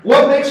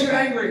What makes you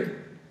angry?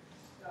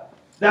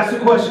 That's the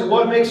question.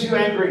 What makes you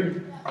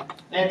angry?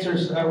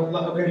 Answers.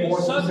 Okay, more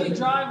sucky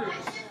drivers.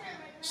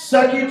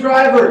 Sucky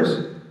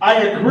drivers.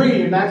 I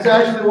agree, and that's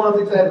actually one of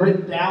the things I had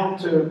written down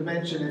to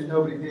mention if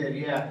nobody did.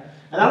 Yeah.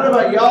 And I don't know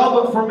about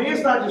y'all, but for me,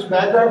 it's not just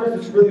bad drivers.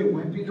 It's really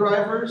wimpy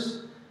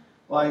drivers.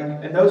 Like,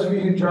 and those of you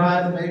who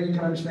drive, maybe you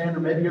can understand,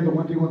 or maybe you're the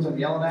wimpy ones I'm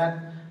yelling at.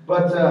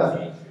 But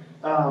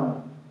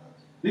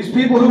these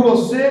people who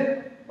will sit,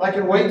 like,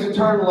 and wait to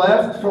turn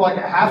left for like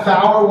a half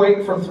hour,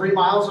 waiting for 3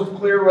 miles of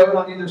clear road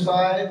on either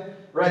side,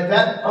 right?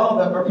 That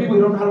are people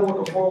who don't know how to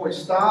work a four-way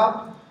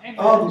stop.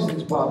 Oh, these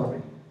things bother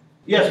me.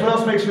 Yes, what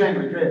else makes you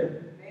angry? Great.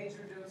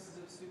 Major doses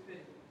of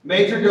stupidity.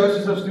 Major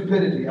doses of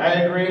stupidity. I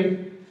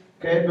agree.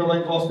 Okay, Bill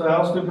Engvall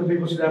style. Stupid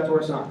people should have to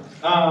wear signs.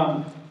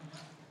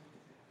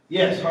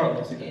 Yes,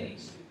 Harley.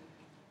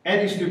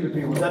 Any stupid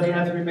people. Doesn't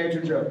have to be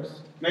major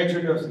jokes.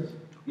 Major doses.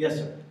 Yes,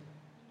 sir.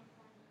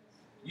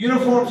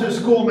 Uniforms at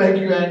school make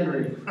you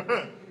angry.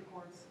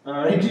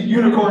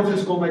 Unicorns at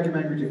school make you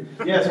angry too.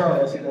 Yes,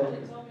 Harley, I see that.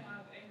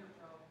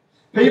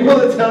 People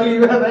that tell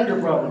you have anger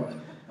problems.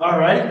 All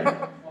right.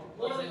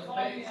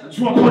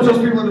 You want to punch those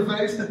people in the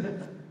face?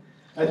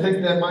 I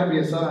think that might be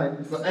a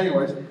sign. But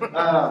anyways,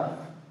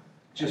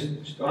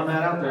 just throwing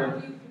that out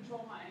there.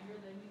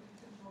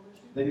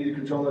 They need to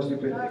control their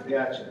stupidity.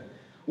 Gotcha.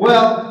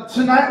 Well,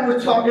 tonight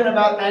we're talking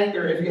about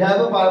anger. If you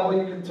have a Bible,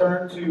 you can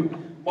turn to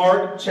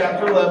Mark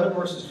chapter 11,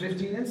 verses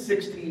 15 and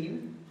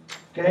 16.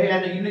 Okay,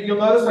 and you'll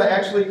notice I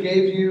actually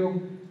gave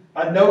you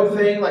a note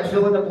thing, like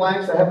fill in the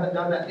blanks. I haven't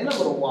done that in a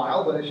little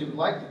while, but if you would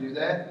like to do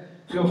that,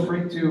 feel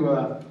free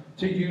to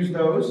use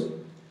those.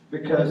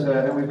 Because,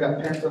 and we've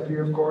got pens up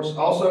here, of course.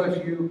 Also,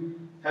 if you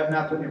have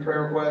not put in your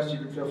prayer request, you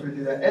can feel free to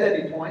do that at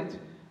any point.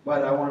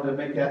 But I wanted to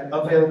make that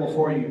available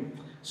for you.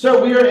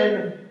 So we are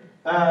in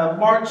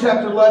Mark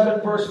chapter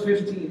 11, verse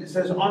 15. It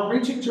says, on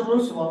reaching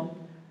Jerusalem,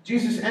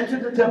 Jesus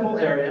entered the temple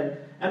area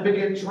and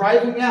began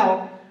driving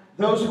out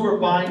those who were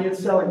buying and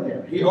selling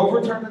there. He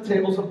overturned the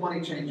tables of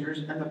money changers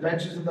and the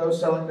benches of those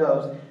selling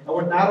doves, and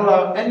would not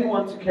allow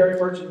anyone to carry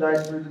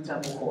merchandise through the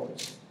temple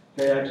courts.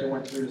 Okay, I actually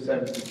went through the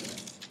 17th.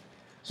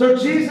 So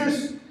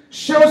Jesus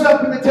shows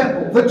up in the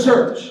temple, the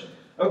church.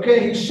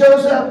 Okay, he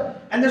shows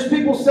up, and there's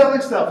people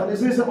selling stuff. And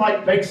this isn't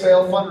like bake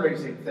sale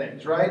fundraising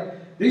things, right?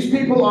 These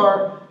people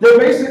they're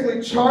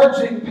basically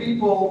charging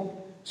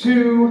people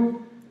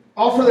to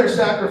offer their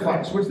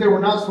sacrifice, which they were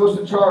not supposed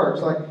to charge.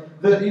 Like,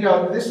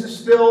 this is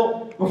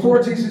still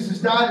before Jesus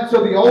has died, and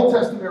so the Old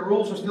Testament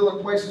rules are still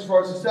in place as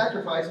far as the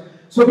sacrifice.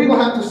 So people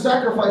have to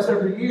sacrifice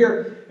every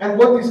year, and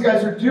what these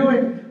guys are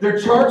doing, they're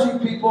charging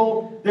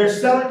people, they're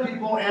selling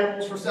people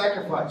animals for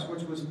sacrifice,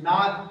 which was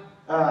not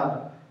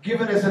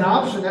given as an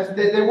option.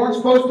 They weren't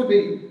supposed to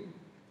be.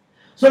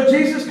 So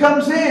Jesus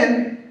comes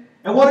in,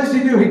 and what does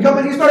he do? He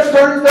comes in, he starts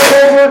turning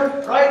stuff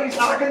over, right? He's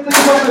knocking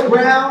things on the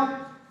ground.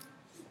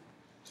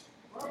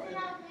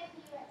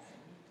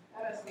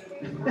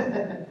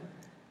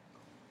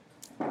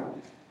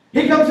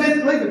 He comes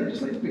in, leave it,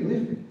 just leave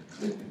me.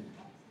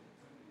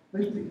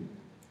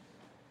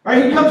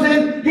 Right, he comes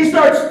in, he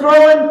starts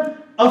throwing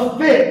a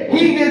fit.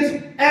 He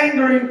gets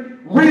angry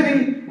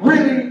really,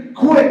 really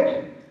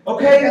quick.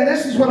 Okay, and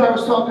this is what I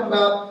was talking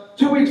about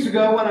 2 weeks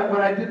ago when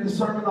I did the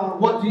sermon on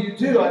what do you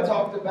do. I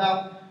talked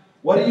about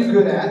what are you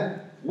good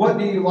at, what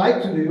do you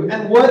like to do,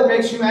 and what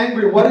makes you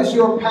angry. What is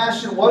your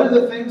passion? What are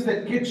the things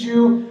that get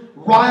you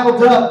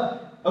riled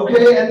up?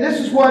 Okay, and this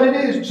is what it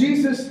is.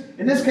 Jesus,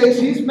 in this case,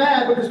 he's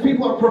mad because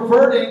people are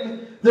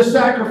perverting the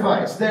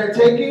sacrifice. They're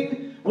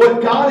taking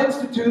what God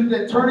instituted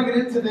and turning it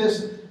into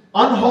this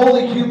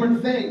unholy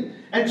human thing.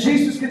 And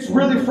Jesus gets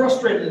really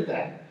frustrated at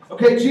that.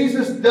 Okay,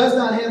 Jesus does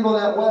not handle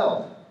that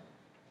well.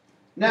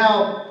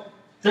 Now,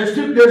 there's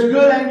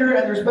good anger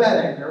and there's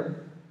bad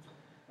anger.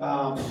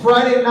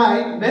 Friday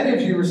night, many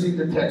of you received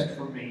a text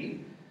from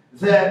me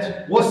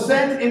that was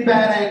sent in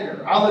bad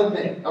anger, I'll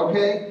admit.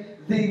 Okay,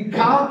 the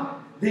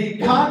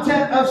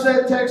content of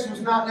said text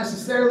was not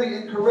necessarily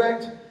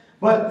incorrect,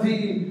 but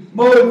the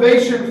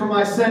motivation for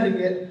my sending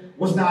it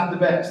was not the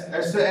best.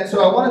 And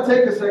so I want to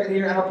take a second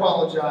here and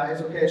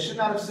apologize. Okay, I should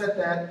not have said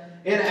that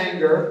in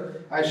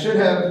anger. I should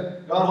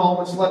have gone home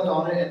and slept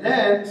on it and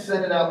then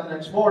sent it out the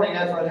next morning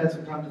after I'd had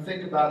some time to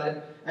think about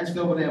it and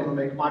still been able to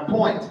make my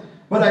point.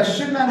 But I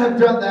should not have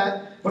done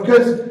that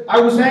because I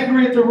was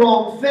angry at the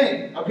wrong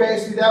thing. Okay,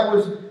 see, that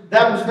was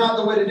not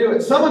the way to do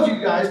it. Some of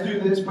you guys do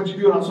this, but you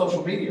do it on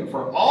social media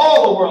for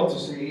all the world to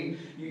see.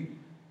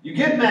 You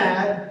get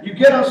mad, you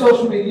get on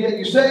social media,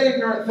 you say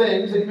ignorant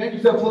things, and you make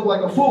yourself look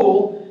like a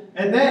fool.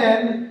 And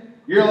then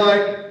you're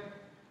like,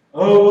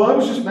 oh, well, I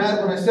was just mad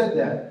when I said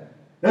that.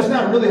 That's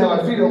not really how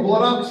I feel.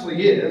 Well, it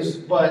obviously is,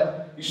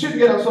 but you shouldn't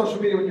get on social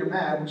media when you're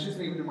mad, which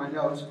isn't even in my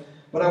notes.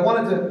 But I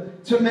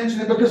wanted to mention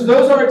it because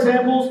those are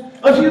examples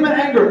of human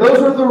anger. Those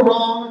are the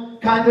wrong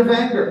kind of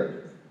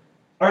anger.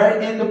 All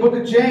right, in the book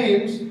of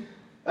James,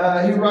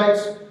 he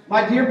writes,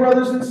 my dear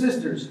brothers and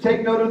sisters,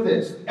 take note of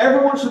this.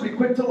 Everyone should be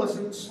quick to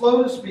listen,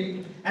 slow to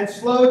speak, and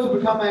slow to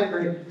become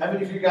angry. How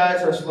many of you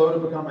guys are slow to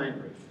become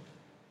angry?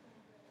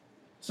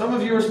 Some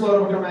of you are slow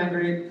to become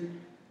angry.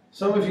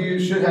 Some of you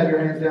should have your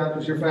hands down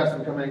because you're fast to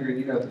become angry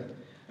and you know that.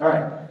 All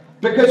right.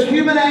 Because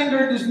human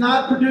anger does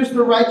not produce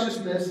the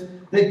righteousness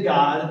that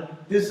God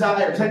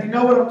desires. And you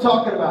know what I'm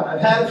talking about.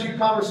 I've had a few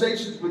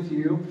conversations with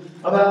you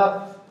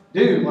about,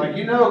 dude, like,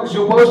 you know, because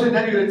you'll post it and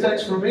then you get a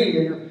text from me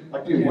and you're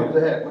like, dude, what the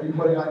heck? What are you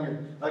putting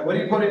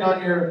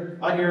on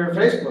your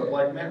Facebook?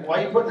 Like, man,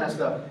 why are you putting that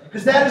stuff?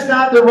 Because that is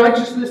not the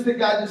righteousness that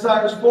God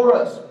desires for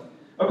us.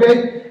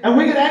 Okay? And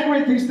we get angry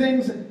at these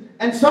things,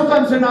 and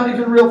sometimes they're not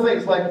even real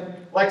things.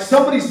 Like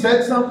somebody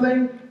said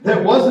something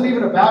that wasn't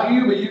even about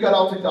you, but you got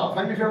all ticked off.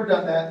 How many of you have ever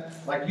done that?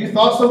 Like you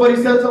thought somebody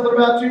said something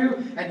about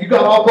you, and you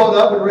got all bowed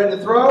up and ready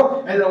to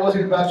throw, and it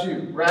wasn't even about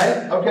you,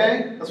 right?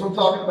 Okay? That's what I'm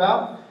talking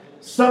about.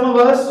 Some of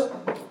us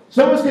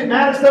get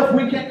mad at stuff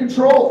we can't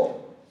control.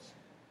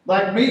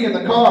 Like me in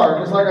the car,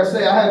 because like I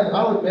say,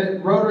 I'll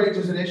admit, road rage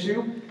is an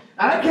issue. And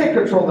I can't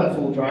control that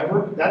fool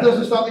driver. That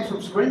doesn't stop me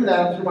from screaming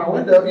at him through my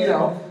window, you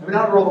know. I mean,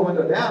 I don't roll the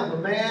window down,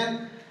 but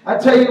man, I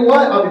tell you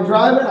what, I'll be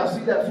driving, I'll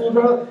see that fool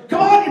driver.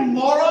 Come on, you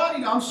moron!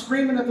 You know, I'm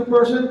screaming at the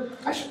person.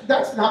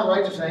 That's not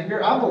righteous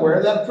anger. I'm aware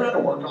of that. I'm trying to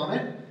work on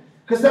it.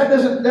 Because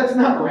that's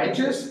not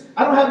righteous.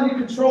 I don't have any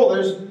control.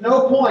 There's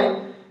no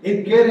point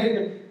in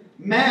getting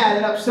mad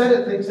and upset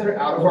at things that are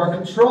out of our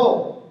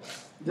control.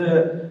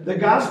 The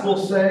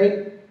Gospels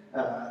say,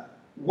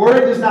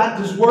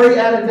 does worry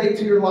add a day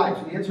to your life?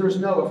 The answer is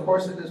no. Of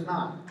course it does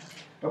not.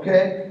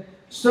 Okay?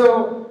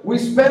 So we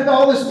spend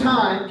all this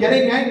time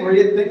getting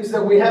angry at things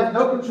that we have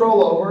no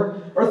control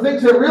over, or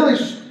things that really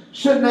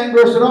shouldn't anger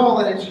us at all,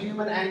 and it's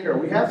human anger.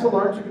 We have to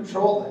learn to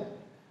control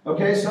that.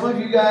 Okay? Some of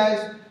you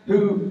guys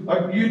you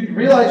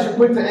realize you're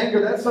quick to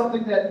anger, that's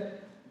something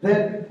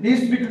that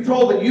needs to be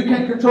controlled, that you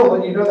can't control,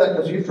 and you know that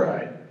because you've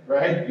tried,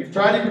 right? You've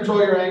tried to control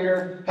your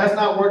anger, has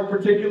not worked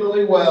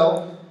particularly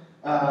well.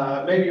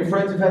 Maybe your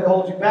friends have had to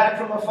hold you back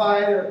from a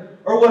fight,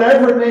 or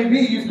whatever it may be.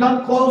 You've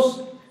come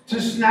close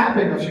to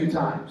snapping a few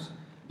times.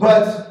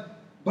 But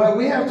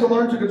we have to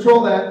learn to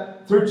control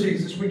that through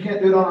Jesus. We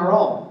can't do it on our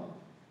own.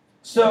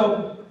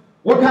 So,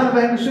 what kind of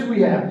anger should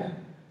we have?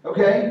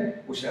 Okay?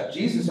 We should have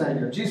Jesus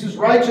anger. Jesus'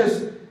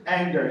 righteous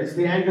anger is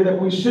the anger that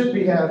we should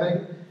be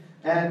having.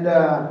 And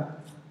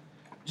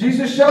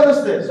Jesus showed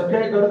us this.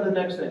 Okay, go to the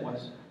next thing,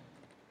 Wes.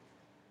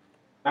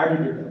 I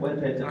already did that. Way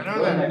to pay attention. I know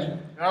go that. To the next one.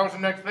 That was the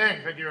next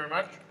thing. Thank you very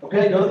much.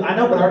 Okay, I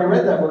know, but I already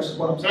read that verse is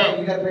what I'm saying.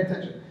 You got to pay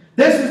attention.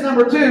 This is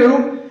number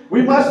 2.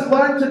 We must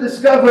learn to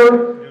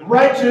discover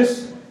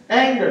righteous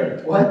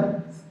anger.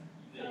 What?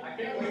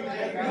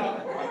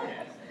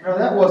 No,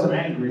 that wasn't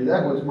angry.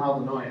 That was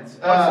mild annoyance.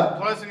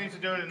 Plus, he needs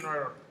to do it in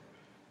order.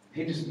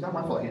 Not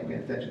my fault. He ain't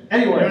paying attention.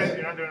 Anyways,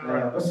 you're not doing it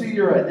right. But see,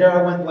 you're right. There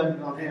I went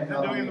blaming on him.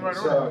 Not doing it in the right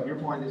so order. your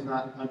point is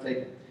not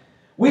untaken.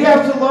 We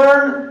have to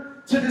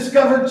learn to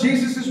discover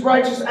Jesus'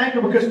 righteous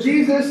anger, because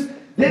Jesus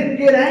didn't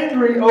get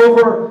angry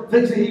over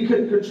things that he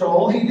couldn't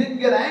control. He didn't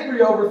get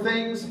angry over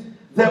things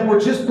that were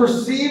just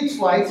perceived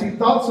slights. He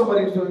thought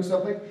somebody was doing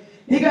something.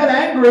 He got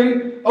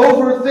angry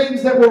over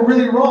things that were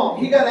really wrong.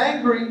 He got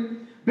angry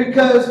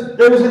because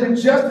there was an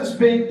injustice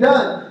being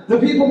done. The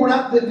people were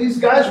not, these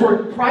guys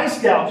were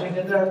price gouging,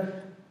 and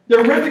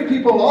they're ripping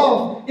people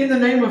off in the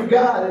name of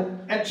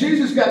God. And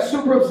Jesus got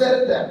super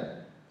upset at that.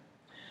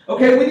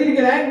 Okay, we need to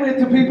get angry at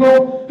the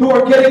people who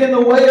are getting in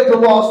the way of the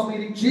lost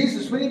meeting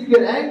Jesus. We need to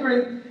get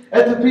angry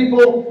at the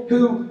people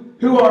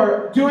who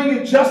are doing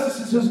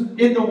injustices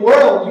in the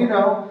world, you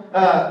know.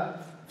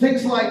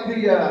 Things like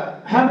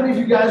how many of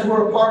you guys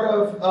were a part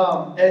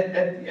of,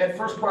 at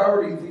First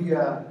Priority,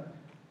 the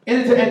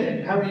End It to End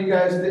It? How many of you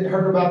guys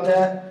heard about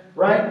that?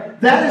 Right?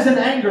 That is an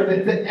anger.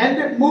 The End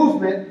It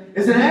movement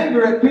is an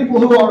anger at people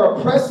who are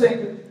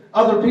oppressing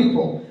other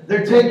people.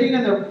 They're taking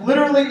and they're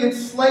literally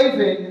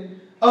enslaving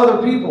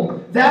other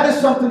people. That is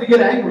something to get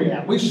angry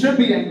at. We should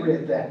be angry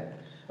at that.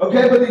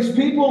 Okay, but these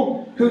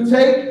people who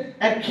take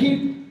and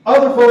keep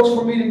other folks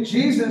from meeting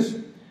Jesus,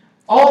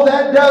 all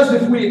that does,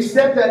 if we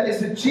accept that, is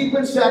to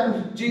cheapen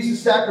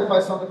Jesus'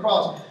 sacrifice on the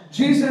cross.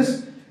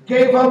 Jesus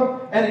gave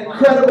up an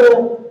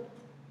incredible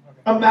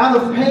amount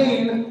of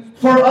pain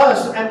for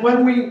us, and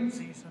when we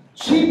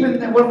cheapen,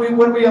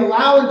 when we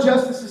allow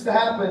injustices to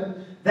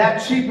happen, that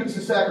cheapens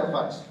the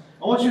sacrifice.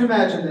 I want you to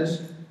imagine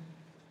this.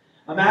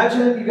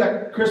 Imagine you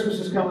got Christmas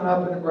is coming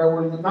up, and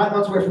we're 9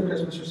 months away from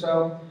Christmas or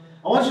so.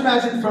 I want you to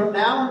imagine from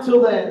now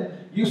until then,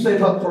 you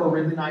save up for a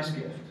really nice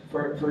gift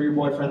for your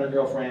boyfriend or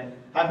girlfriend.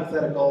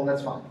 Hypothetical,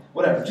 that's fine.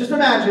 Whatever. Just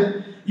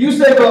imagine you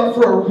save up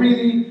for a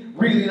really,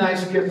 really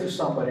nice gift for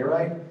somebody,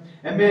 right?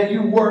 And man,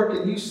 you work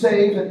and you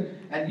save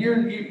and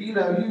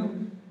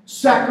you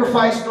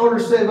sacrifice in order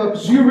to save up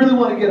because you really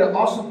want to get an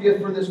awesome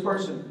gift for this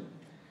person.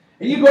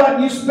 And you go out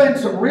and you spend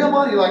some real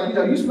money,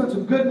 you spend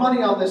some good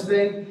money on this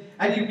thing,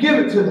 and you give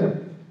it to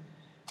them.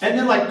 And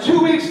then like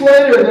 2 weeks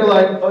later, they're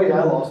like, oh yeah,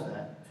 I lost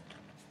that.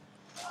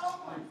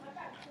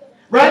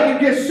 Right? You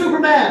get super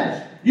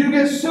mad. You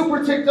get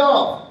super ticked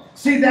off.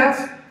 See,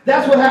 that's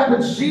what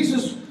happens.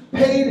 Jesus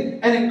paid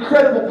an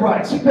incredible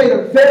price. He paid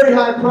a very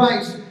high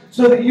price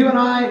so that you and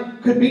I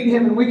could meet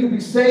him and we could be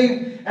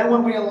saved. And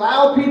when we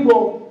allow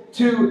people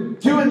to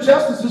do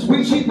injustices,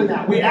 we cheapen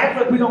that. We act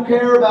like we don't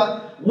care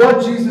about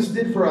what Jesus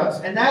did for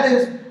us. And that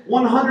is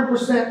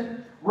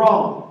 100%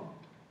 wrong.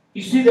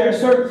 You see, there are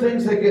certain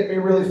things that get me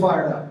really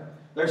fired up.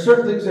 There are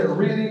certain things that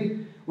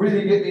really,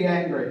 really get me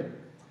angry.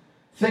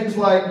 Things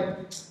like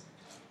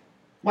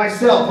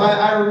myself.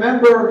 I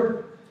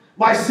remember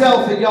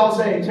myself at y'all's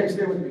age. Hey,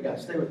 stay with me,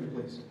 guys. Stay with me,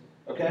 please.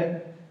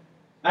 Okay?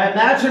 I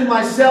imagine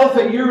myself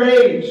at your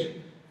age.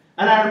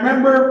 And I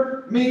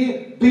remember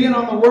me being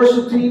on the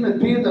worship team and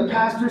being the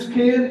pastor's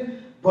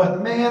kid.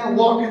 But man,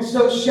 walking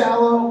so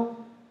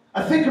shallow.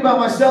 I think about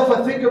myself.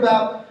 I think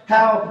about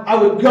how I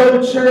would go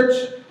to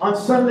church on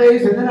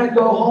Sundays and then I'd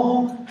go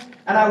home.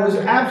 And I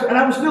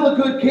was still a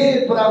good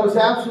kid, but I was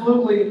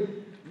absolutely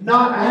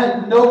not. I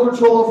had no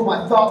control over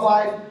my thought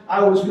life.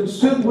 I was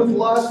consumed with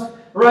lust.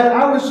 Right?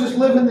 I was just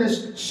living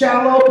this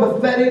shallow,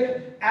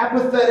 pathetic,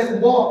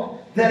 apathetic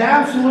walk that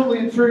absolutely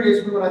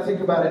infuriates me when I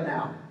think about it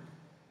now.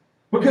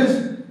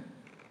 Because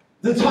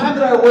the time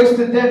that I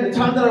wasted then, the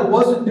time that I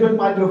wasn't doing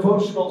my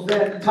devotionals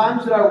then, the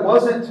times that I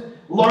wasn't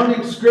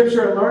learning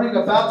Scripture and learning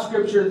about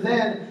Scripture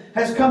then,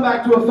 has come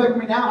back to affect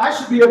me now. I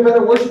should be a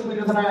better worship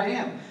leader than I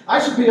am. I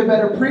should be a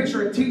better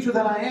preacher and teacher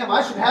than I am.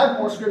 I should have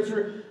more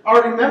Scripture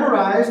already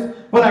memorized,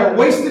 but I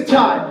wasted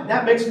time, and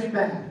that makes me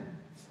mad.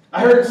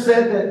 I heard it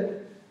said that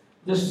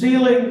the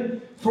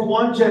ceiling for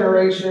one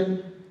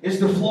generation is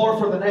the floor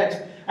for the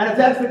next. And if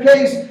that's the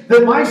case,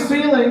 then my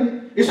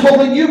ceiling is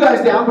holding you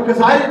guys down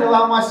because I didn't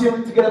allow my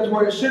ceiling to get up to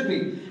where it should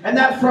be. And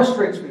that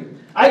frustrates me.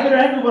 I get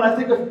angry when I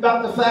think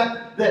about the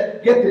fact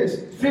that, get this,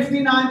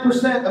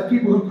 59% of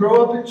people who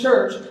grow up in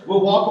church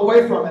will walk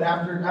away from it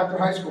after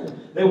high school.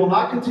 They will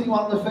not continue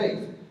on in the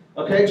faith.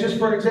 Okay, just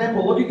for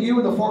example, look at you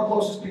and the 4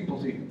 closest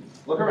people to you.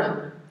 Look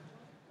around.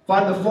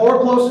 Find the 4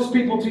 closest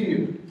people to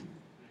you.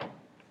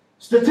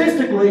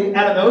 Statistically,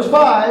 out of those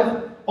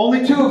 5,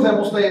 only 2 of them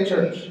will stay in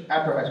church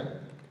after high school.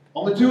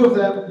 Only 2 of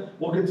them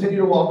will continue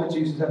to walk with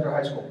Jesus after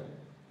high school.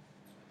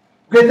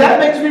 Okay, that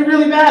makes me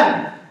really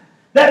mad.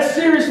 That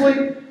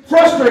seriously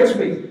frustrates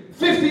me.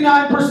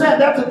 59%,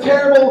 that's a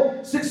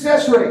terrible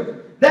success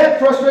rate. That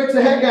frustrates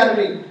the heck out of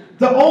me.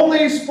 The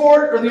only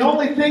sport or the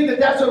only thing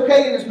that's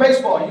okay in is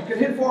baseball. You can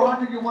hit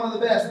 400, you're one of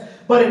the best.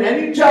 But in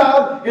any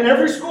job, in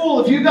every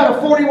school, if you got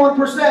a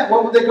 41%,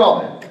 what would they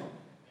call that?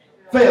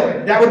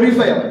 Failing. That would be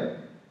failing.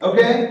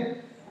 Okay?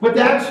 But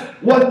that's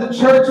what the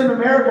church in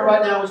America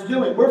right now is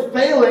doing. We're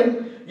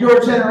failing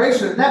your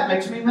generation, and that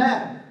makes me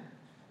mad.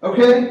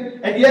 Okay?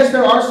 And yes,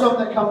 there are some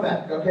that come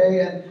back.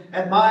 Okay?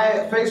 And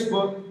my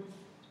Facebook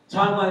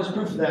timeline is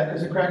proof of that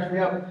because it cracks me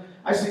up.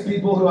 I see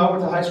people who I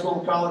went to high school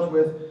and college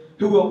with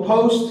who will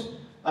post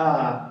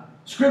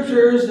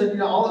scriptures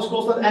and all this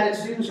cool stuff, and it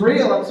seems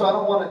real, and so I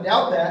don't want to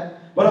doubt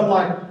that. But I'm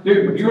like,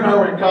 dude, when you and I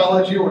were in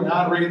college, you were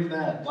not reading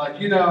that. Like,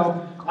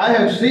 I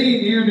have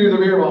seen you do the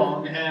beer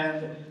bong,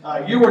 and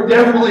you were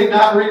definitely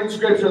not reading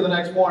Scripture the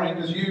next morning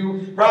because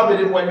you probably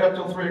didn't wake up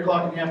till 3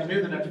 o'clock in the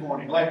afternoon the next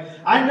morning. Like,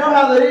 I know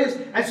how that is.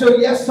 And so,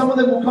 yes, some of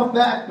them will come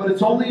back, but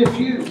it's only a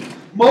few.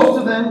 Most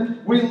of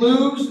them we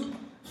lose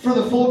for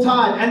the full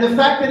time. And the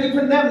fact that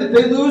even them, that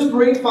they lose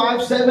 3,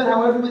 5, 7,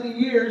 however many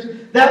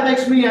years, that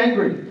makes me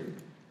angry.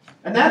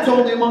 And that's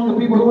only among the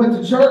people who went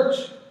to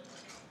church.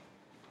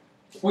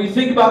 When you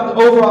think about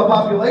the overall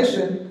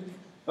population,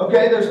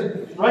 okay,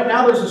 right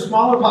now there's a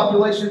smaller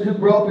population who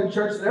grew up in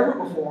church than ever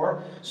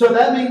before. So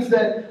that means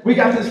that we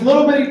got this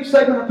little bitty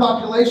segment of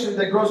population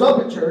that grows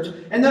up in church,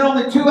 and then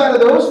only 2 out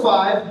of those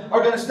 5 are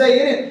going to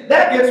stay in it.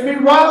 That gets me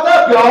riled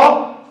up,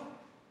 y'all.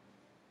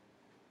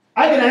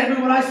 I get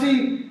angry when I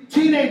see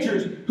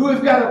teenagers who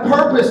have got a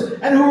purpose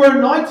and who are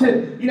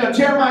anointed.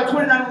 Jeremiah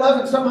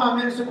 29:11, somehow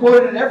minister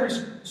quoted in every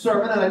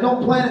sermon, and I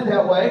don't plan it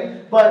that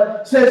way,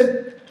 but says,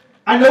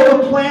 I know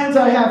the plans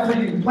I have for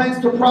you,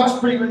 plans to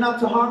prosper you and not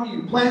to harm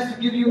you, plans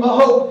to give you a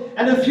hope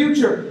and a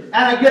future. And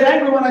I get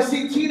angry when I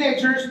see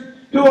teenagers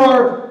who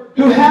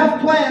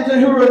have plans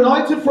and who are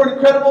anointed for an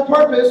incredible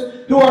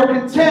purpose, who are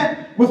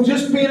content with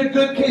just being a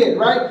good kid,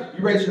 right?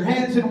 You raise your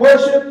hands in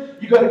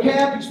worship, you go to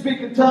camp, you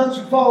speak in tongues,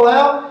 you fall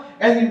out,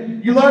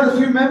 and you learn a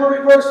few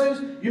memory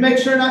verses, you make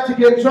sure not to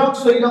get drunk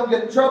so you don't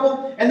get in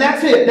trouble, and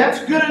that's it. That's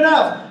good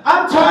enough.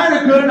 I'm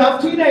tired of good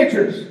enough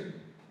teenagers.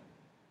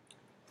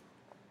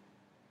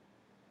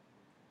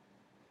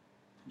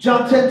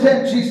 John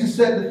 10:10, Jesus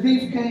said, the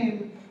thief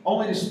came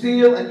only to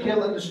steal and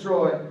kill and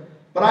destroy.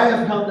 But I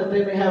have come that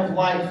they may have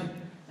life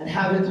and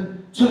have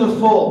it to the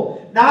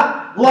full.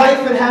 Not life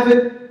and have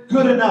it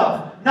good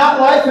enough. Not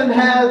life and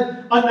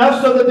have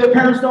enough so that their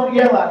parents don't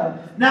yell at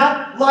them.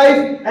 Not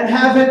life and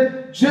have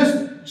it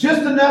just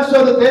enough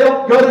so that they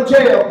don't go to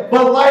jail.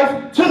 But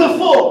life to the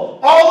full.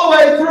 All the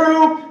way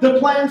through the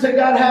plans that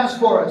God has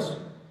for us.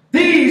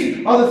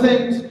 These are the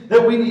things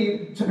that we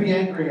need to be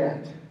angry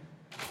at.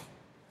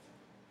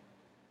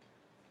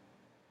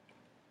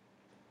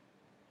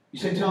 You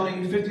say,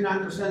 Tony,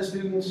 59% of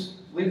students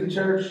leave the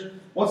church.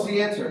 What's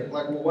the answer?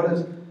 Like, well,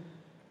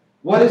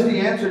 what is the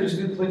answer to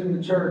students leaving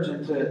the church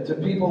and to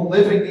people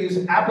living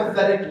these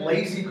apathetic,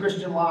 lazy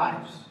Christian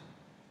lives?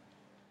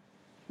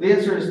 The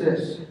answer is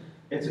this.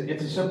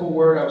 It's a simple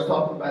word. I was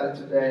talking about it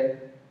today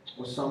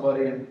with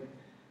somebody, and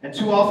And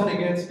too often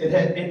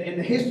in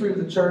the history of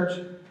the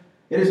church,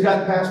 it has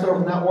gotten passed over,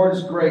 and that word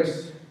is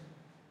grace.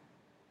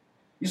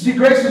 You see,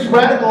 grace is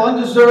radical,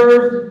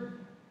 undeserved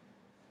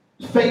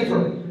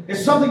favor.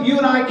 It's something you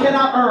and I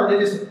cannot earn.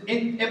 It is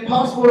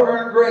impossible to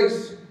earn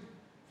grace.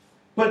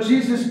 But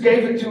Jesus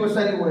gave it to us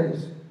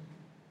anyways.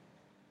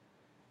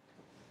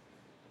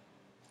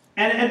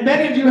 And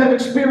many of you have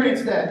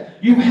experienced that.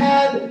 You've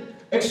had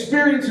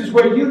experiences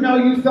where you know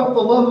you felt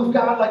the love of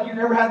God like you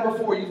never had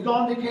before. You've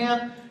gone to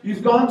camp,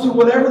 you've gone to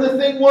whatever the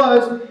thing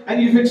was,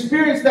 and you've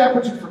experienced that,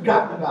 but you've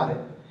forgotten about it.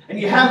 And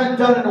you haven't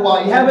done it in a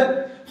while. You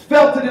haven't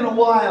felt it in a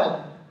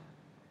while.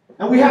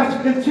 And we have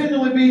to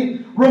continually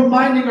be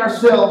reminding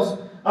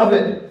ourselves of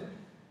it.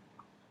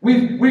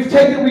 We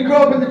grew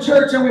up in the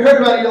church and we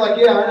heard about it. You're like,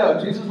 yeah, I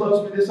know. Jesus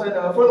loves me. This I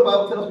know. For the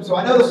Bible tells me so.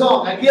 I know the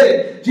song. I get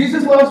it.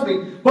 Jesus loves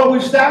me. But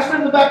we've stashed it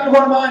in the back of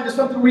our mind as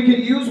something we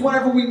can use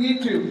whenever we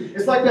need to.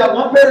 It's like that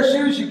one pair of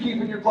shoes you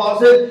keep in your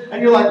closet.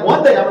 And you're like,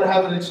 one day I'm going to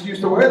have an excuse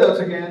to wear those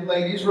again,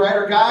 ladies, right?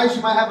 Or guys,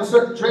 you might have a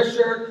certain dress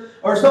shirt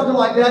or something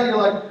like that. And you're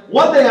like,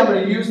 one day I'm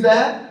going to use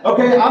that.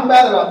 Okay, I'm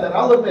bad about that.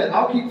 I'll admit.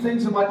 I'll keep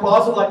things in my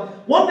closet like,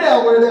 one day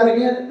I'll wear that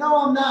again. No,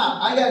 I'm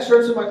not. I got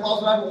shirts in my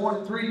closet I haven't worn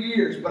in 3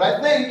 years. But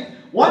I think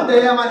one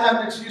day I might have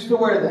an excuse to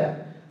wear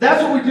that.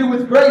 That's what we do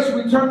with grace.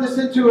 We turn this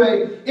into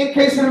in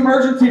case of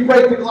emergency,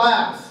 break the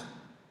glass.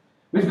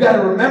 We've got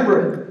to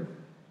remember it.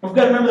 We've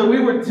got to remember that we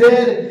were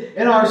dead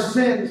in our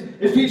sins.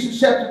 Ephesians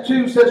chapter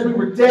 2 says we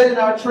were dead in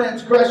our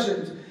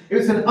transgressions. It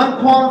was an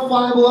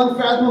unquantifiable,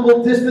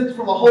 unfathomable distance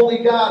from a holy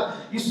God.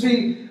 You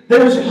see,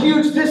 there was a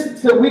huge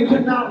distance that we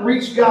could not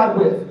reach God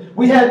with.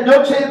 We had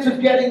no chance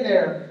of getting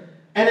there.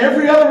 And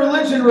every other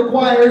religion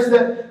requires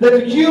that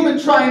the human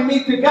try and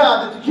meet the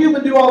God, that the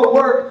human do all the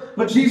work,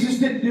 but Jesus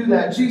didn't do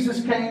that.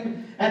 Jesus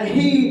came and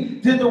He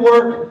did the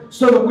work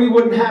so that we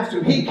wouldn't have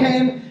to. He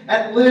came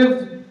and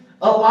lived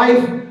a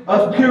life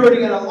of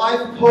purity and a life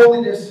of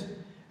holiness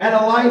and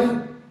a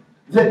life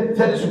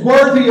that is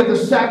worthy of the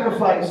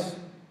sacrifice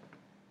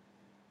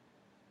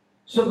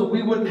so that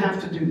we wouldn't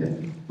have to do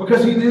that.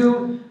 Because He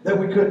knew that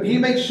we couldn't. He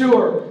made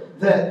sure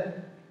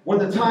that when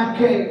the time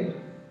came,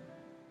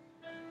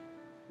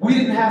 we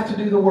didn't have to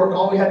do the work.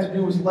 All we had to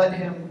do was let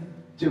Him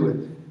do it.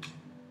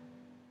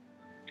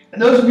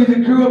 And those of you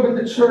that grew up in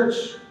the church,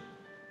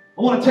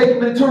 I want to take a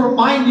minute to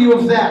remind you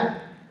of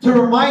that. To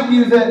remind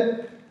you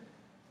that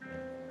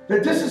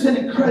this is an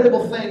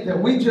incredible thing that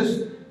we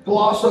just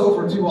gloss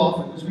over too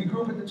often. Because we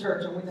grew up in the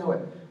church and we know it.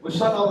 We've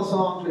sung all the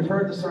songs. We've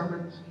heard the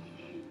sermons.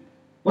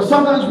 But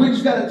sometimes we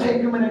just got to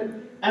take a minute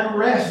and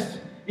rest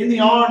in the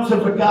arms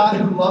of a God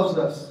who loves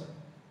us.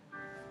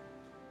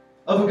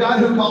 Of a God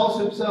who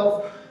calls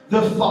Himself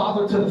the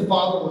Father to the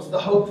fatherless, the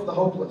hope for the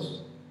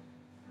hopeless.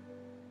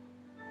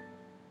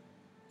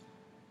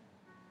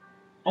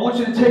 I want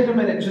you to take a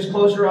minute, just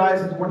close your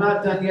eyes. We're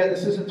not done yet.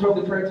 This isn't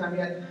totally prayer time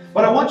yet.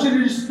 But I want you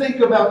to just think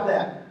about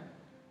that.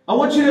 I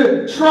want you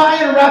to try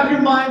and wrap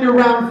your mind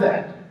around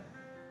that.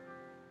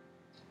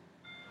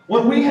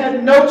 When we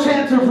had no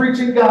chance of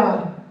reaching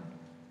God,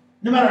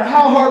 no matter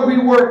how hard we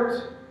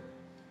worked,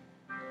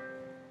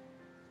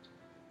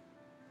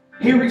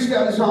 He reached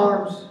out His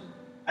arms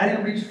and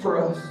He reached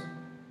for us.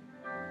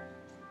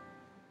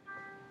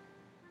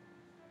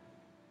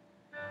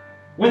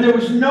 When there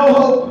was no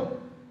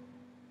hope,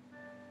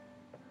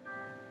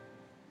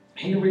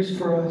 He reached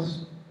for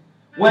us.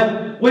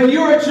 When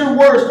you're at your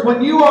worst,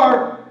 when you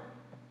are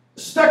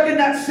stuck in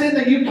that sin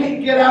that you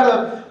can't get out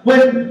of,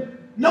 when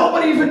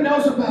nobody even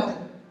knows about it,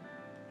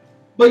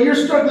 but you're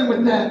struggling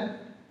with that,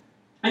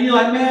 and you're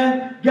like,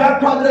 man, God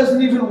probably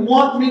doesn't even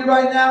want me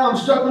right now. I'm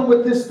struggling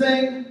with this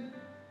thing,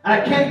 and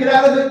I can't get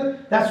out of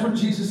it. That's when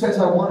Jesus says,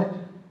 I want it.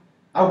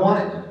 I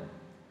want it.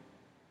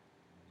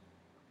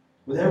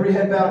 With every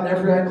head bowed and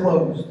every eye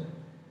closed.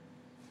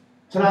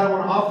 Tonight I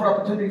want to offer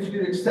opportunity for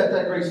you to accept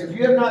that grace. If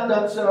you have not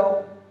done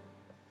so,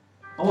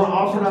 I want to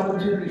offer an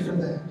opportunity for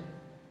that.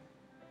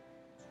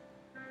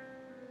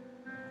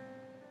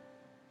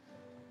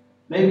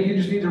 Maybe you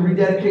just need to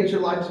rededicate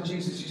your life to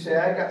Jesus. You say,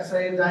 I got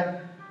saved.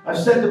 I've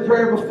said the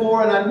prayer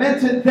before and I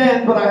meant it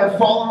then, but I have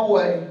fallen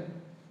away.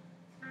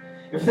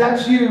 If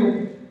that's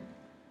you,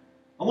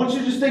 I want you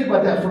to just think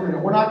about that for a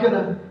minute. We're not going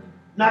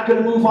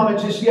to move on it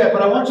just yet,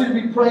 but I want you to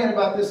be praying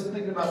about this and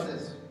thinking about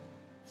this.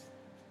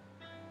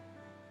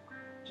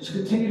 Just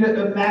continue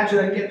to imagine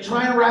again.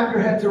 Try and wrap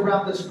your heads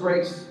around this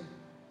grace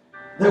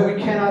that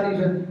we cannot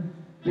even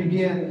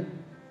begin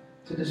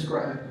to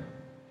describe.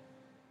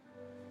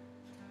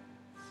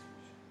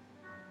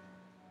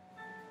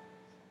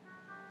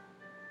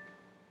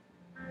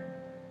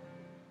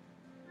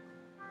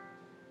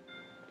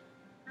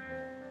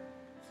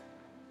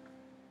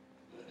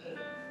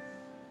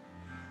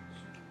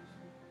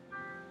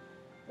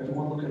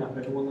 Everyone looking up,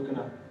 everyone looking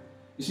up.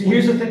 You see,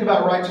 here's the thing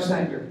about righteous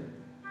anger.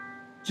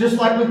 Just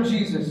like with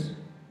Jesus,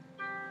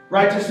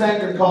 righteous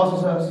anger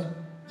causes us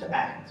to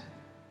act.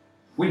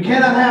 We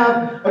cannot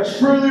have a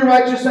truly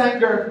righteous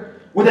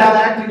anger without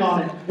acting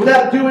on it,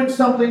 without doing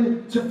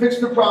something to fix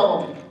the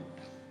problem.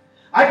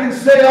 I can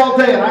say all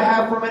day, and I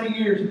have for many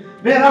years,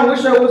 man, I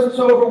wish I wasn't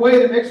so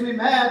overweight. It makes me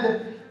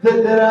mad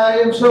that I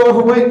am so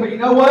overweight. But you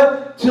know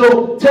what?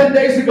 Till 10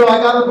 days ago, I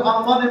got up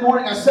on a Monday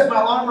morning, I set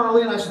my alarm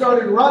early, and I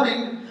started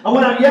running. I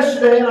went out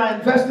yesterday and I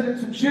invested in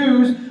some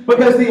shoes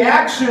because the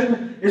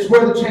action is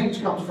where the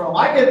change comes from.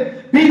 I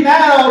can be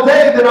mad all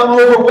day that I'm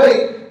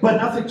overweight, but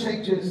nothing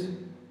changes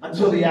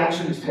until the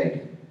action is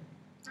taken.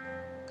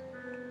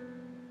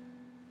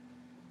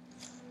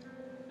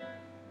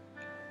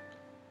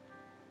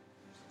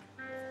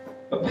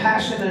 A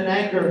passion and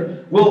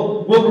anger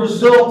will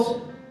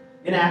result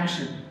in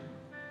action.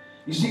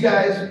 You see,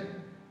 guys,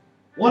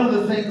 one of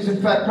the things,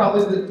 in fact,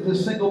 probably the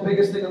single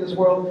biggest thing in this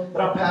world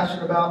that I'm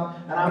passionate about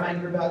and I'm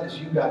angry about is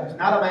you guys.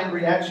 Not I'm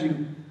angry at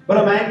you, but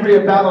I'm angry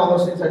about all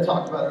those things I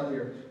talked about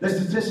earlier. That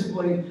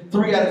statistically,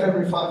 3 out of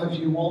every 5 of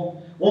you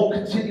won't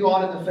continue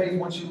on in the faith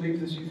once you leave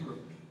this youth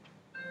group.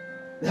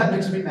 That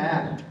makes me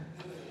mad.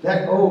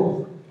 That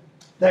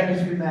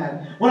gets me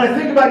mad. When I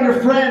think about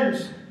your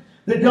friends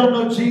that don't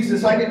know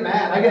Jesus, I get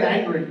mad. I get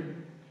angry.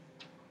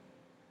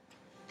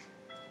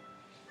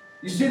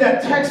 You see,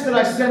 that text that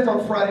I sent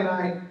on Friday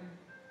night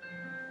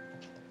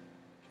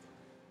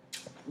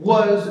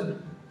was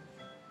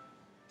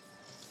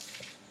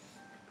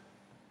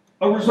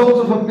a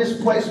result of a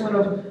misplacement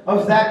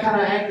of that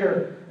kind of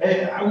anger.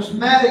 I was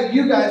mad at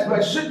you guys, but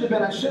I shouldn't have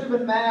been. I should have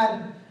been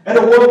mad at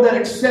a world that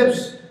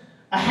accepts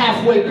a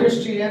halfway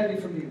Christianity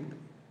from you.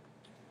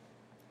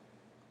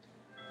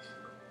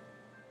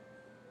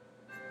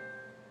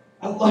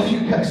 I love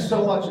you guys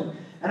so much.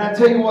 And I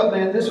tell you what,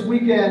 man, this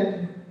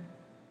weekend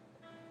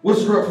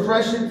was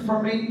refreshing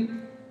for me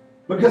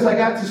because I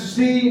got to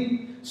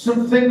see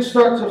some things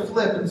start to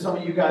flip in some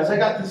of you guys. I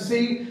got to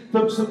see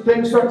some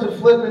things start to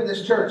flip in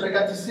this church. I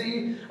got to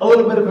see a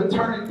little bit of a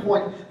turning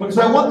point because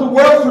I want the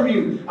world from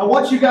you. I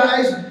want you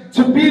guys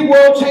to be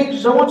world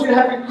changers. I want you to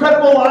have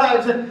incredible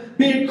lives and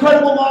be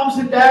incredible moms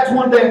and dads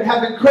one day and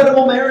have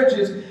incredible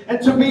marriages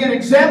and to be an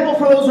example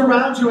for those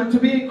around you and to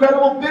be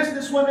incredible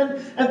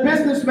businesswomen and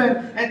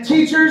businessmen and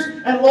teachers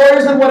and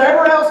lawyers and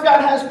whatever else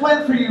God has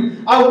planned for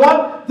you. I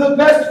want the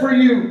best for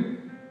you.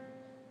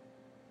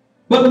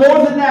 But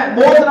more than that,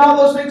 more than all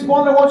those things,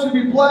 more than I want you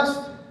to be blessed,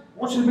 I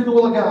want you to be in the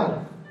will of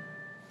God.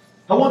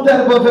 I want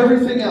that above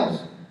everything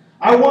else.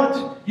 I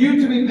want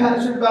you to be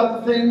passionate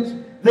about the things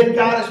that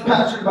God is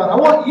passionate about. I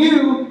want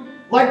you,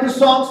 like the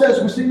song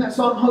says, we sing that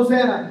song,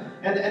 Hosanna,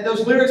 and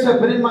those lyrics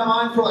have been in my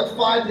mind for like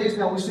 5 days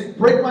now. We sing,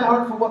 break my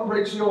heart for what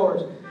breaks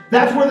yours.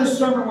 That's where this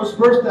sermon was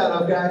birthed out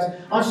of, guys.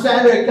 On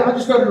Saturday, God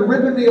just started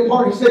ripping me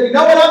apart. He said, you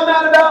know what I'm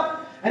mad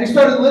about? And He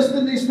started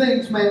listing these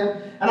things,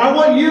 man. And I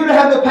want you to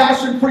have a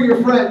passion for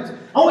your friends.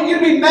 I want you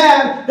to be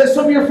mad that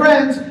some of your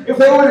friends, if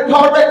they were in a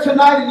car wreck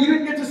tonight and you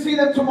didn't get to see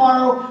them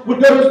tomorrow, would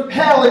go to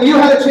hell and you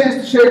had a chance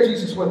to share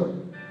Jesus with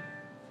them.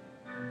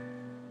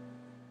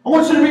 I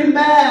want you to be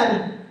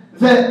mad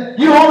that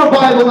you own a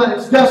Bible and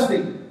it's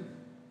dusty.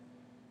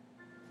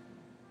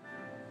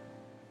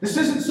 This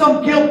isn't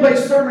some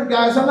guilt-based sermon,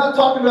 guys. I'm not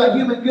talking about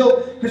human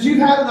guilt because you've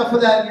had enough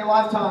of that in your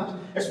lifetimes,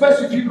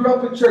 especially if you grew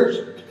up in church.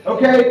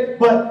 Okay?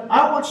 But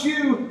I want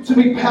you to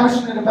be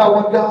passionate about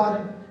what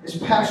God is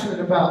passionate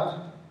about.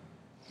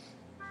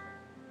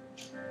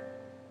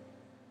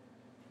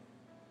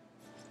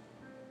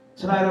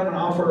 Tonight I'm going to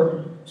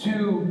offer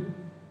two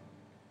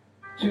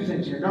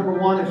things here. Number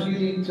one, if you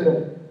need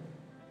to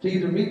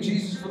either meet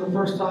Jesus for the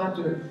first time,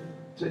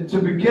 to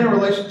begin a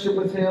relationship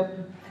with Him,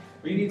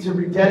 or you need to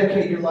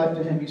rededicate your life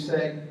to Him. You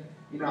say,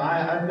 you know,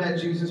 I've met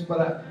Jesus,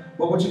 but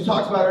what you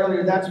talked about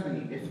earlier, that's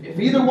me. If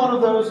either one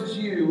of those is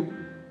you,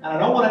 and I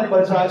don't want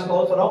anybody's eyes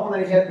closed, I don't want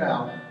any head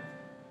bowed,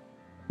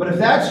 but if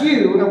that's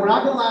you, and we're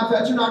not going to laugh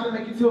at you, not going to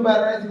make you feel bad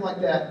or anything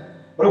like that,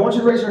 but I want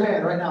you to raise your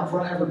hand right now in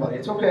front of everybody.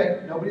 It's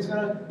okay. Nobody's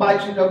going to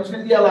bite you. Nobody's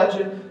going to yell at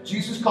you.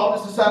 Jesus called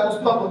His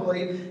disciples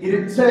publicly. He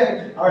didn't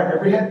say, all right,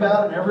 every head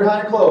bowed and every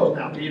eye closed.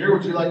 Now, Peter,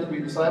 would you like to be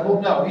a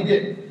disciple? No, He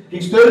didn't.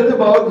 He stood at the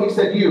boat and He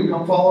said, you,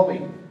 come follow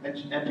me.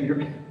 And Peter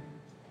came.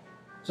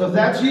 So if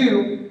that's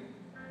you,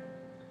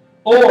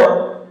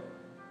 or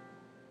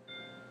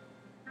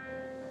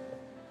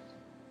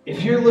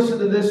if you're listening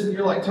to this and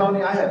you're like,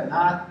 Tony, I have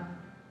not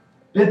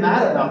been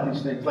mad about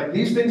these things. Like,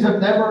 these things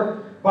have never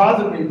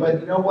bothered me, but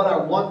you know what I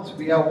want to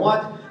be? I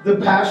want the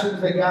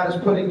passions that God is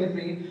putting in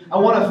me. I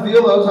want to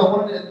feel those. I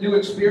want a new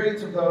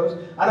experience of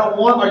those. I don't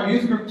want our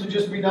youth group to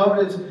just be known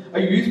as a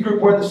youth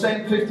group where the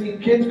same 15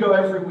 kids go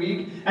every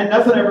week and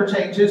nothing ever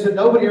changes and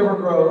nobody ever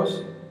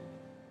grows.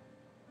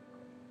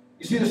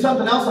 You see, there's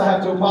something else I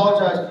have to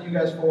apologize to you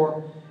guys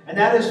for, and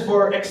that is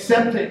for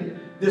accepting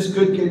this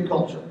good kid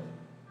culture.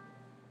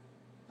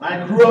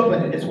 I grew up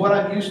in it. It's what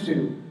I'm used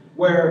to,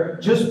 where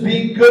just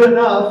being good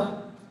enough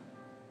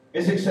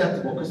is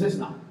acceptable, because it's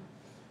not.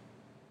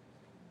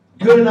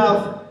 Good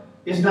enough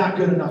is not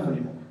good enough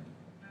anymore.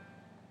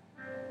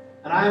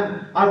 And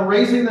I'm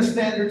raising the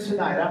standard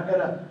tonight.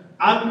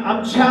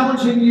 I'm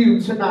challenging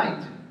you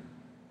tonight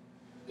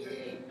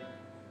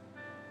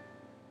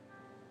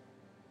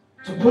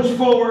to push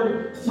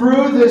forward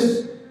through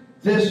this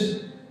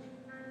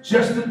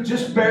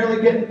just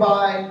barely getting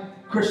by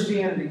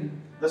Christianity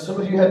that some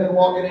of you have been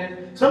walking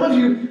in. Some of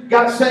you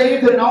got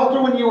saved at an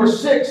altar when you were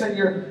 6, and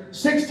you're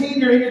 16,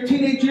 you're in your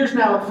teenage years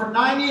now, and for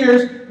 9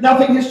 years,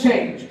 nothing has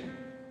changed.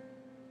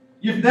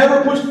 You've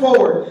never pushed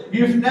forward.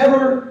 You've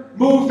never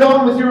moved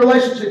on with your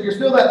relationship. You're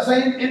still that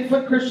same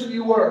infant Christian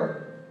you were.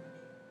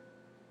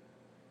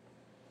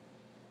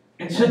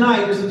 And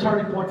tonight is the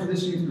turning point for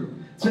this youth group.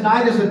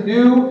 Tonight is a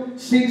new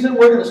season.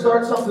 We're going to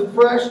start something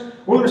fresh.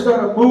 We're going to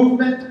start a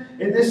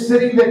movement in this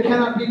city that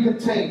cannot be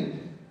contained.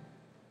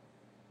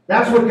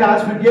 That's what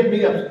God's been getting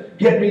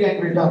me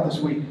angry about this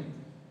week.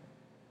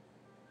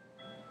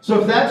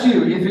 So if that's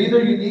you, if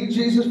either you need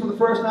Jesus for the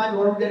first time, you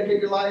want to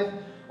rededicate your life,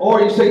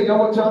 or you say, you know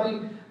what,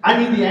 Tony? I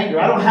need the anger.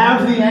 I don't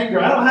have the anger.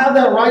 I don't have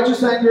that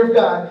righteous anger of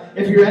God.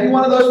 If you're any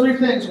one of those 3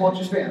 things, why don't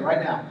you stand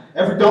right now?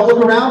 Don't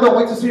look around. Don't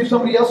wait to see if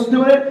somebody else is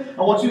doing it.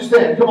 I want you to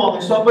stand. Come on,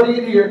 there's somebody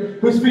in here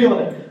who's feeling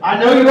it. I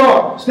know you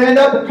are. Stand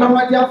up and come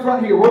right down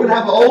front here. We're going to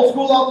have an old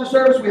school altar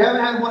service. We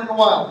haven't had one in a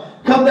while.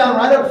 Come down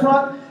right up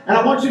front, and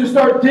I want you to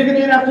start digging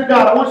in after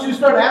God. I want you to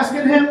start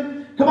asking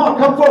Him. Come on,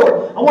 come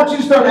forward. I want you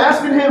to start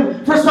asking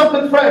Him for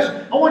something fresh.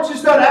 I want you to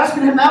start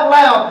asking Him out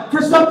loud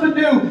for something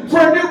new, for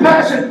a new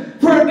passion,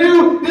 for a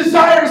new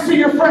desire to see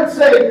your friends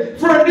saved,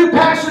 for a new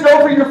passion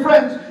over your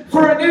friends,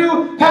 for a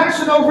new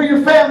passion over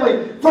your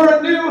family, for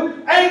a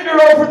new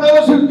anger over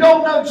those who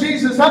don't know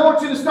Jesus. I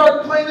want you to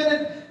start claiming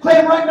it.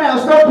 Claim right now.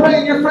 Start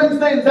praying your friends'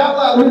 names out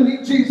loud who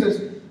need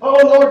Jesus. Oh,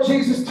 Lord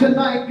Jesus,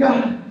 tonight,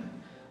 God.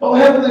 Oh,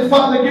 Heavenly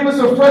Father, give us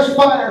a fresh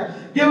fire.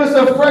 Give us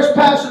a fresh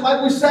passion,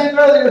 like we sang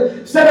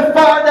earlier. Set a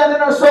fire down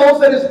in our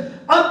souls that is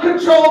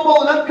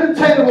uncontrollable and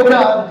uncontainable,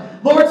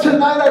 God. Lord,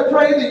 tonight I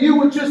pray that you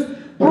would just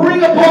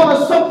bring upon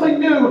us something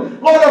new.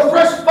 Lord, a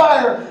fresh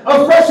fire,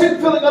 a fresh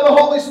infilling of the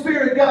Holy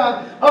Spirit,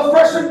 God. A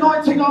fresh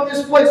anointing on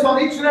this place,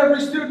 on each and every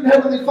student,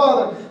 Heavenly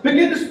Father.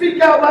 Begin to speak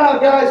out loud,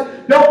 guys.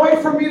 Don't wait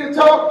for me to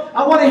talk.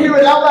 I want to hear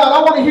it out loud.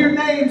 I want to hear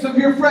names of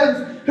your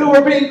friends who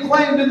are being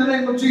claimed in the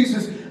name of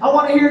Jesus. I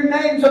want to hear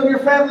names of your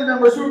family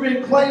members who are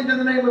being claimed in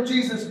the name of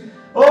Jesus.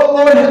 Oh,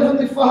 Lord,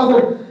 Heavenly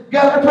Father,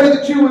 God, I pray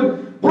that you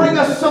would bring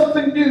us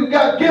something new.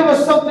 God, give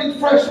us something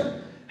fresh.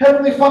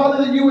 Heavenly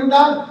Father, that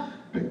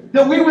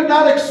we would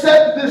not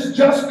accept this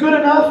just good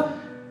enough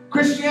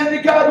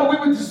Christianity, God, but we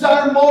would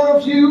desire more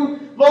of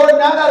you. Lord,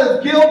 not out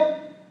of guilt,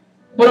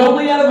 but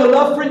only out of a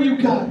love for you,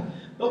 God.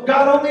 Oh,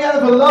 God, only out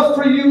of a love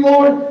for you,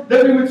 Lord,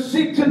 that we would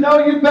seek to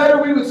know you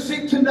better, we would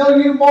seek to know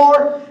you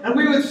more, and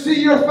we would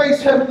see your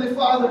face, Heavenly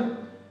Father.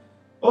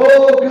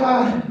 Oh,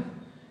 God.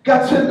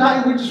 God,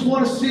 tonight we just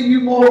want to see you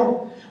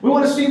more. We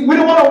don't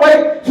want to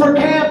wait for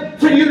camp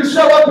for you to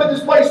show up in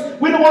this place.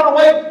 We don't want to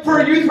wait for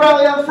a youth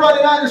rally on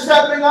Friday night or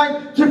Saturday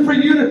night for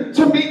you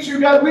to meet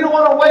you, God. We don't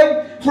want to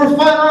wait for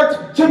fine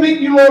arts to meet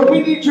you, Lord.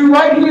 We need you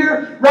right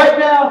here, right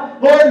now.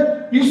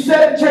 Lord, you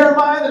said in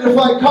Jeremiah that if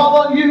I call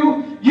on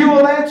you, you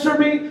will answer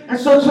me. And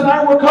so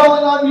tonight we're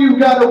calling on you,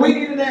 God. And we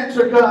need an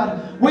answer,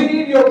 God. We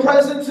need your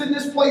presence in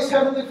this place,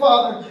 Heavenly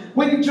Father.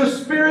 We need your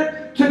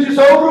Spirit to just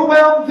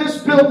overwhelm this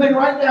building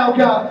right now,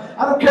 God.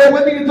 I don't care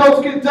when the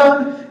adults get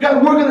done.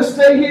 God, we're going to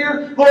stay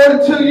here, Lord,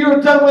 until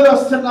you're done with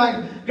us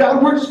tonight.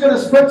 God, we're just going to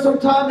spend some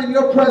time in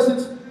your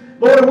presence.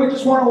 Lord, we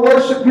just want to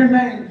worship your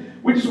name.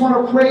 We just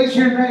want to praise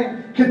your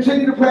name.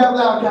 Continue to pray out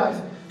loud,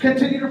 guys.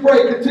 Continue to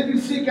pray. Continue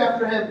to seek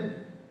after him.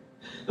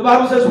 The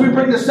Bible says we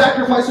bring the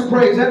sacrifice of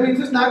praise. That means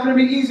it's not going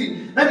to be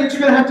easy. That means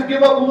you're going to have to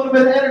give up a little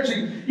bit of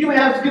energy. You may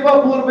have to give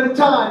up a little bit of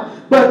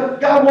time. But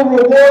God will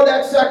reward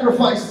that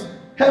sacrifice.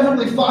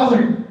 Heavenly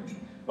Father,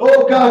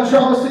 oh God,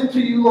 draw us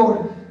into you,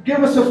 Lord. Give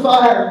us a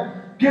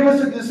fire. Give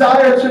us a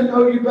desire to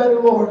know you better,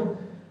 Lord.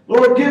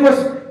 Lord, give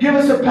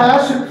us a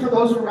passion for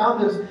those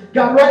around us.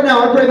 God, right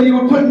now I pray that you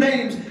would put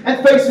names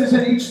and faces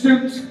in each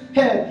student's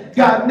head.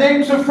 God,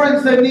 names of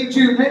friends that need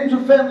you. Names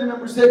of family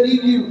members that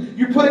need you.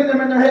 You're putting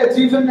them in their heads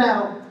even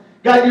now.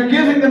 God, you're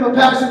giving them a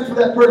passion for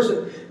that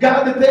person.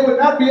 God, that they would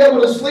not be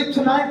able to sleep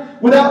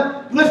tonight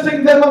without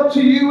lifting them up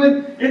to you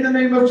in the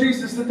name of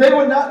Jesus. That they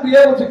would not be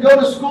able to go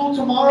to school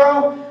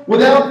tomorrow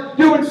without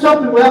doing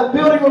something, without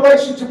building a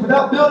relationship,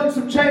 without building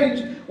some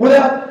change,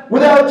 without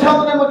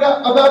telling them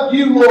about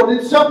you, Lord,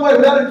 in some way,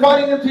 without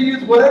inviting them to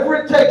youth, whatever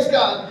it takes,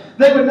 God.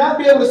 They would not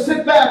be able to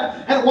sit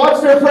back and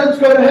watch their friends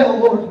go to hell,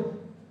 Lord.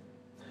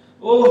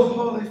 Oh,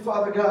 Holy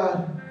Father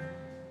God.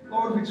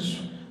 Lord,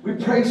 we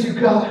praise you,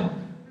 God.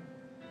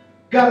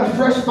 God, a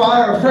fresh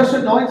fire, a fresh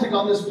anointing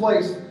on this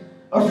place.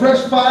 A fresh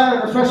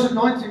fire and a fresh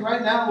anointing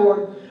right now,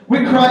 Lord. We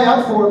cry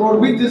out for it, Lord.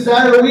 We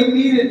desire, we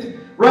need it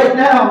right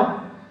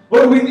now.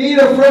 Lord, we need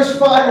a fresh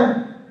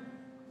fire.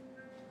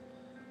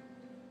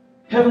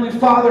 Heavenly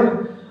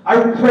Father, I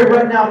pray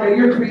right now that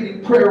you're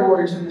creating prayer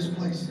warriors in this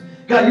place.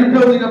 God, you're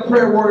building up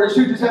prayer warriors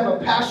who just have a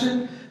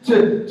passion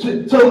to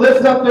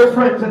lift up their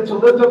friends and to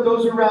lift up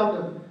those around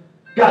them.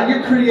 God,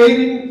 you're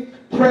creating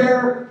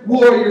prayer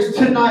warriors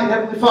tonight,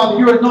 Heavenly Father.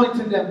 You're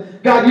anointing them.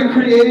 God, you're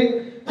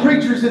creating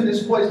preachers in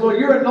this place. Lord,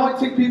 you're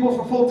anointing people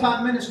for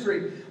full-time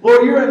ministry.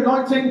 Lord, you're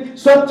anointing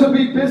some to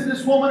be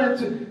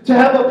businesswomen and to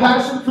have a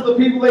passion for the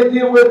people they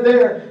deal with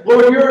there.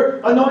 Lord, you're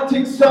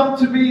anointing some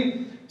to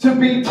be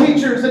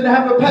teachers and to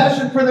have a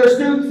passion for their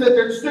students, that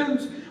their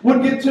students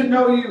would get to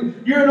know you.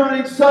 You're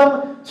anointing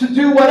some to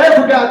do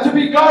whatever, God, to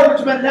be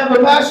garbage men and have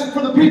a passion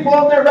for the people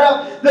on their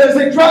route, that as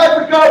they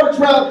drive the garbage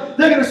route,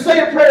 they're going to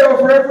say a prayer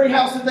over every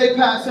house that they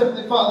pass,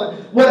 Heavenly Father.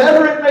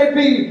 Whatever it may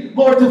be,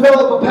 Lord,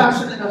 develop a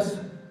passion in us.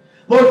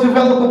 Lord,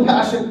 develop a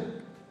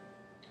passion.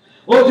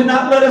 Lord, do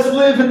not let us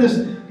live in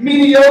this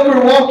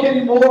mediocre walk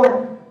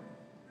anymore.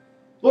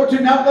 Lord, do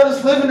not let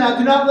us live in that.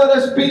 Do not let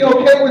us be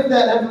okay with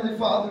that, Heavenly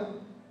Father.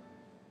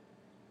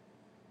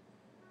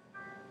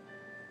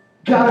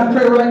 God, I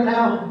pray right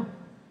now,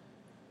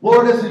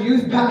 Lord, as a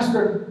youth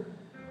pastor,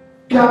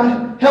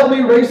 God, help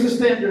me raise the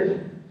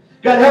standard.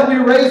 God, help me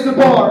raise the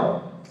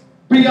bar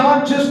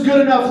beyond just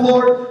good enough,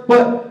 Lord,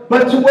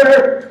 but to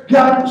where,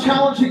 God, I'm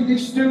challenging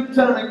these students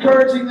and I'm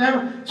encouraging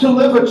them to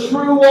live a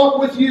true walk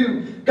with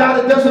you.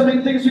 God, it doesn't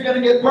mean things are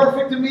going to get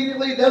perfect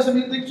immediately. It doesn't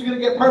mean things are going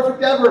to get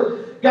perfect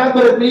ever. God,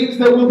 but it means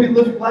that we'll be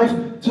living life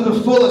to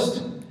the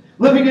fullest.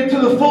 Living into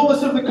the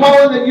fullness of the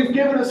calling that you've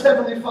given us,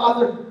 Heavenly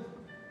Father.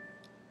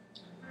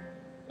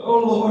 Oh,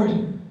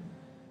 Lord.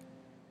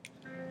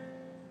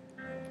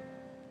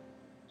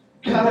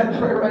 God, I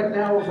pray right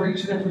now over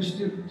each and every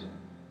student.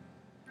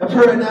 I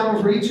pray right now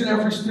over each and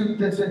every student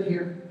that's in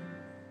here.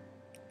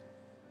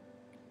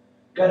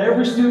 God,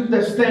 every student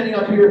that's standing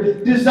up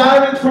here,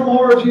 desiring for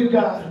more of you,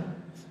 God.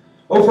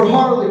 Over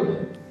Harley.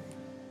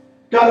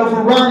 God,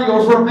 over Ronnie,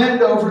 over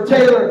Amanda, over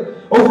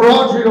Taylor, over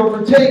Audrey,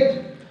 over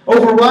Tate,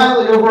 over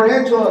Riley, over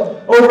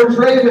Angela, over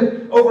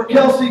Draven, over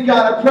Kelsey.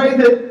 God, I pray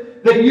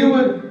that you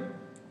would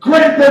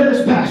grant them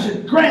this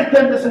passion. Grant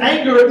them this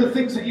anger at the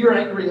things that you're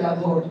angry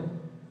at, Lord.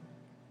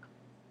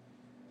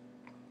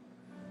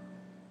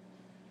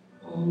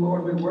 Oh,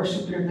 Lord, we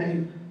worship your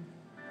name.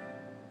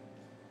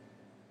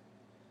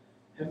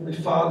 Heavenly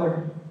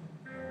Father,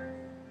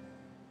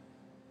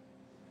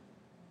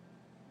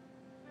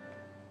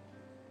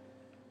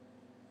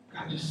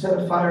 God, just set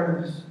a fire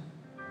in us.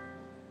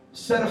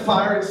 Set a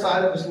fire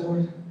inside of us,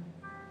 Lord.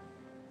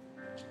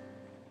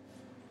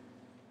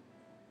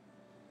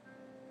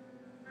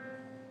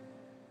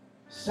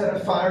 Set a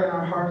fire in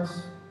our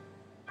hearts.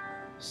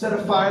 Set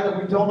a fire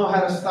that we don't know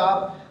how to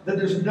stop. That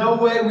there's no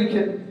way we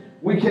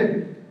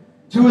can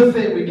do a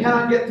thing. We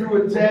cannot get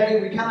through a day.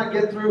 We cannot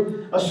get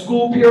through a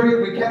school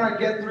period. We cannot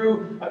get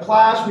through a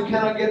class. We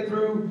cannot get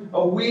through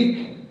a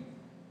week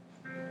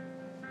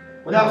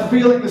without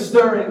feeling the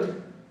stirring.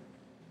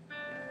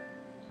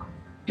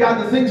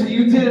 God, the things that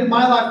you did in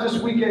my life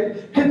this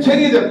weekend,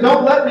 continue them.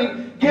 Don't let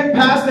me get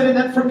past it and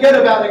then forget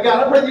about it.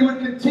 God, I pray that you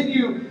would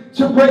continue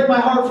to break my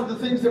heart for the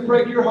things that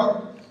break your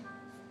heart.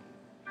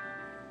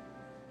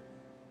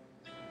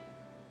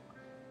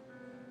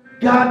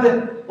 God,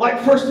 that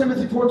like 1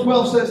 Timothy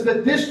 4:12 says,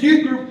 that this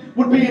youth group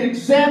would be an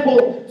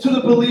example to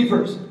the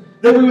believers.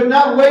 That we would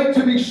not wait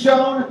to be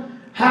shown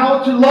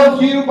how to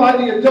love you by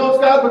the adults,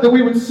 God, but that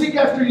we would seek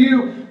after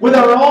you with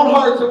our own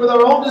hearts and with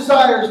our own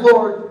desires,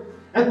 Lord.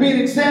 And be an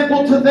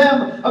example to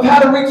them of how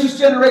to reach this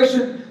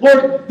generation.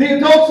 Lord, the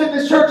adults in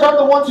this church aren't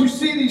the ones who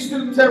see these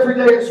students every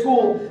day at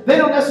school. They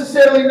don't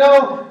necessarily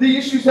know the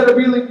issues that are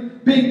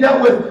being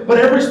dealt with, but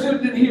every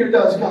student in here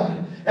does,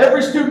 God.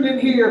 Every student in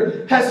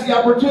here has the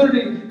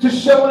opportunity to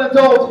show an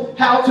adult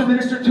how to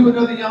minister to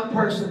another young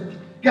person.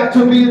 God,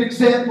 to be an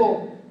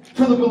example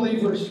for the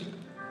believers.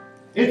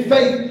 In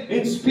faith,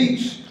 in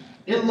speech,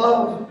 in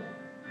love.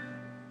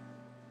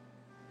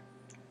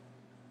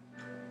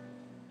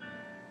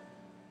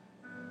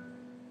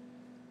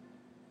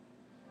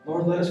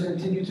 Lord, let us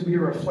continue to be a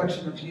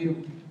reflection of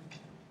you.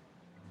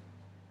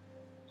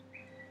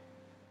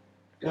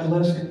 God,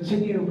 let us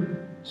continue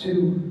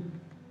to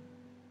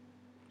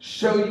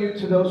show you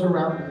to those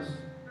around us.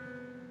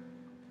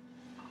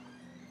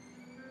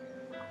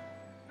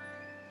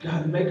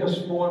 God, make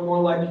us more and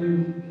more like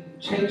you.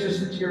 Change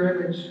us into your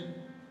image,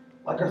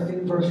 like our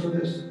theme verse for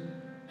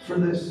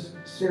this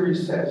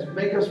series says.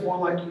 Make us more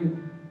like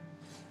you.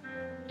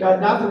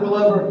 God, not that we'll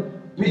ever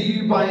be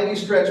you by any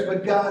stretch,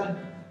 but God,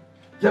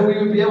 that we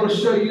would be able to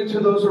show you to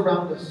those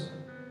around us.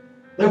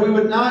 That we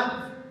would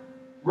not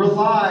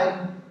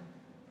rely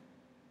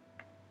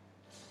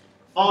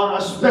on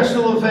a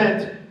special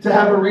event to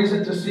have a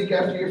reason to seek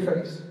after your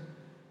face.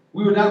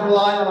 We would not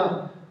rely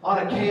on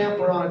a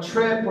camp or on a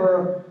trip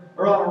or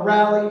on a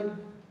rally.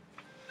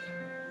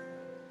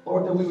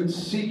 Lord, that we would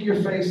seek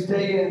your face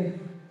day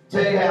in,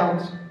 day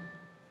out.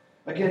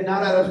 Again,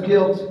 not out of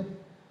guilt,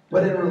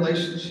 but in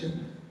relationship.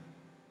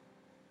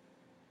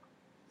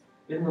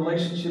 In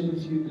relationship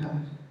with you,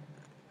 God.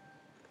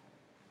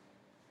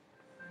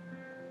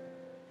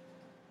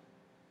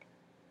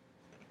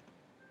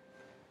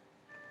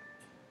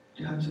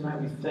 God,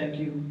 tonight we thank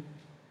you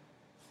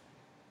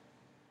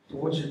for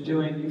what you're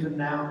doing even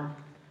now.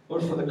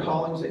 Lord, for the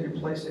callings that you're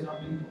placing on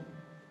people.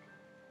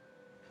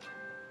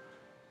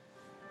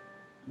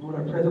 Lord,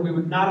 I pray that we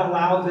would not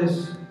allow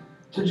this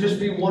to just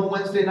be one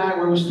Wednesday night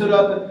where we stood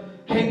up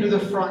and came to the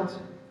front.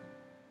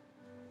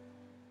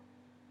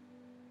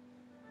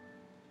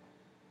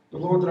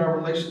 But Lord, that our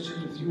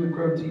relationships with you would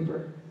grow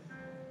deeper.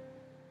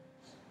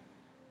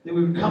 That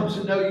we would come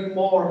to know you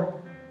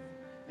more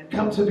and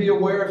come to be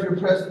aware of your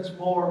presence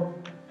more.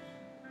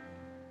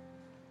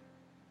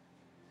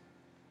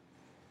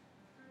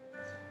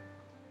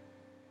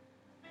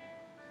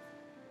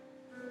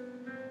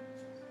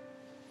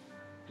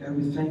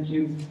 God, we thank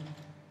you.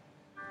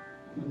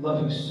 We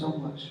love you so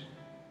much.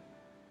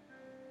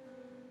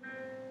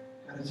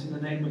 God, it's in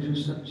the name of your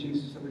Son,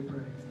 Jesus, that we pray.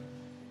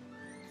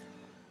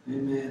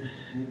 Amen.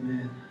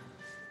 Amen.